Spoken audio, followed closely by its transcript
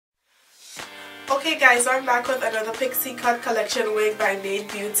Okay guys, so I'm back with another pixie cut collection wig by Mayde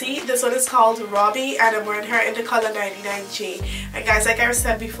Beauty. This one is called ROBBY and I'm wearing her in the color 99G. And guys, like I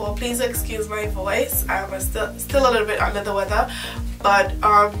said before, please excuse my voice. I'm still a little bit under the weather. But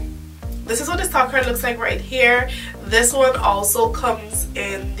this is what the stock card looks like right here. This one also comes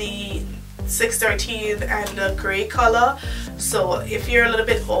in the 613 and the gray color. So if you're a little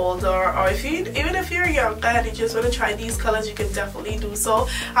bit older, or even if you're younger and you just want to try these colors, you can definitely do so.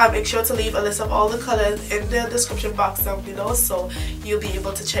 Make sure to leave a list of all the colors in the description box down below, so you'll be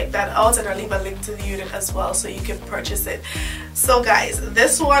able to check that out, and I'll leave a link to the unit as well so you can purchase it. So guys,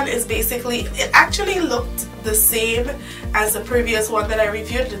 this one is basically, it actually looked the same as the previous one that I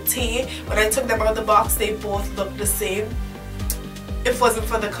reviewed, the tea. When I took them out of the box, they both looked the same. If it wasn't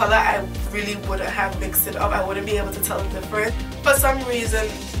for the color, I really wouldn't have mixed it up. I wouldn't be able to tell the difference. For some reason,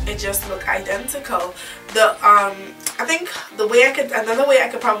 it just looked identical. I think another way I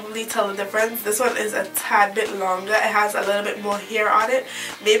could probably tell the difference, this one is a tad bit longer. It has a little bit more hair on it.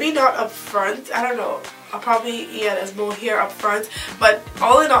 Maybe not up front, I don't know. There's more hair up front, but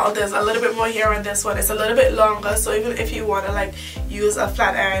all in all, there's a little bit more hair on this one. It's a little bit longer, so even if you want to like use a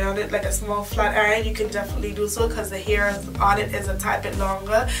flat iron on it, like a small flat iron, you can definitely do so because the hair on it is a tad bit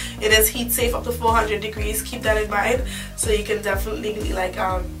longer. It is heat safe up to 400 degrees, keep that in mind. So you can definitely like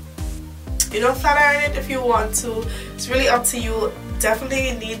flat iron it if you want to. It's really up to you.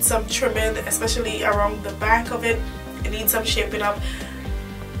 Definitely need some trimming, especially around the back of it. It needs some shaping up.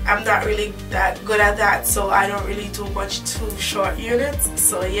 I'm not really that good at that, so I don't really do much to short units.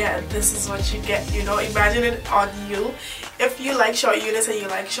 So yeah, this is what you get, imagine it on you. If you like short units and you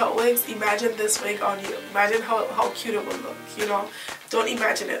like short wigs, imagine this wig on you. Imagine how cute it would look, Don't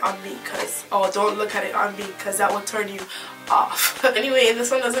imagine it on me, or don't look at it on me, because that will turn you off. Anyway, this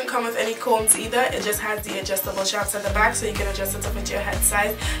one doesn't come with any combs either. It just has the adjustable straps at the back, so you can adjust it to fit your head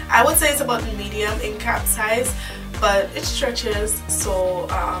size. I would say it's about medium in cap size, but it stretches, so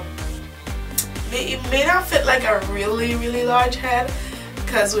it may not fit like a really large head,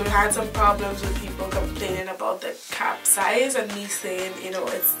 because we've had some problems with people complaining about the cap size and me saying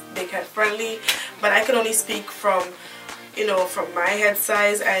it's big head friendly. But I can only speak from from my head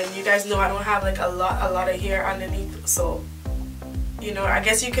size, and you guys know I don't have like a lot of hair underneath, so I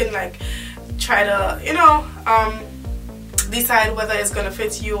guess you can like try to decide whether it's gonna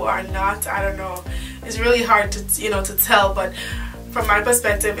fit you or not. I don't know, it's really hard to to tell, but from my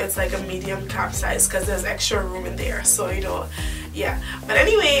perspective it's like a medium cap size because there's extra room in there, so yeah. But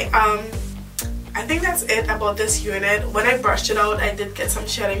anyway, I think that's it about this unit. When I brushed it out, I did get some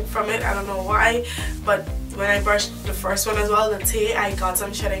shedding from it. I don't know why, but when I brushed the first one as well, the tea, I got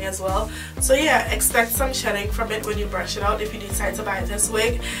some shedding as well. So yeah, expect some shedding from it when you brush it out if you decide to buy this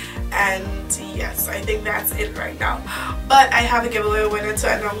wig. And yes, I think that's it right now. But I have a giveaway winner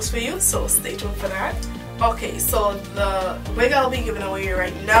to announce for you, so stay tuned for that. Okay, so the wig I'll be giving away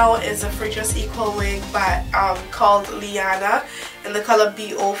right now is a Free Just Equal wig called Liana in the color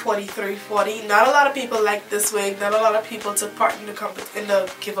BO4340. Not a lot of people like this wig. Not a lot of people took part in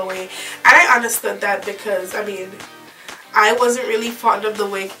the giveaway, and I understood that because I wasn't really fond of the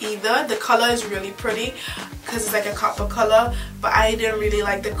wig either. The color is really pretty because it's like a copper color, but I didn't really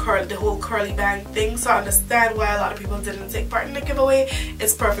like the whole curly bang thing. So I understand why a lot of people didn't take part in the giveaway.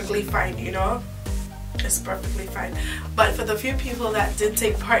 It's perfectly fine, It's perfectly fine. But for the few people that did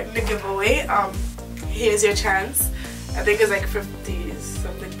take part in the giveaway, here's your chance. I think it's like 50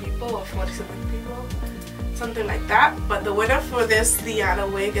 something people or 40 something people, something like that. But the winner for this Liana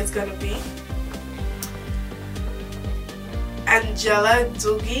wig is gonna be Angela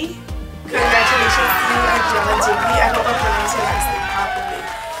Doogie. Congratulations to you, Angela Doogie. I hope I pronounced your last name properly.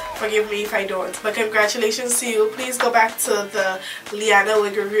 Forgive me if I don't, but congratulations to you. Please go back to the Liana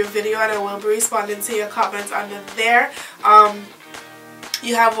wig review video and I will be responding to your comments under there.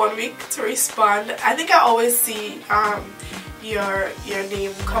 You have 1 week to respond. I think I always see your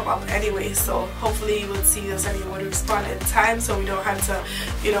name come up anyway, so hopefully you will see this and you will respond in time so we don't have to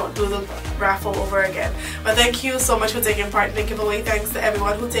do the raffle over again. But thank you so much for taking part in the giveaway. Thanks to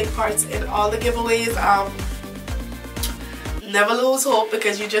everyone who take part in all the giveaways. Never lose hope,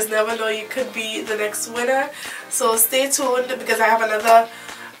 because you just never know, you could be the next winner. So stay tuned, because I have another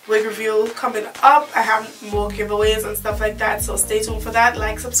wig review coming up. I have more giveaways and stuff like that, so stay tuned for that.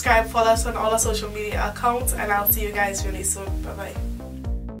 Like, subscribe, follow us on all our social media accounts, and I'll see you guys really soon. Bye bye.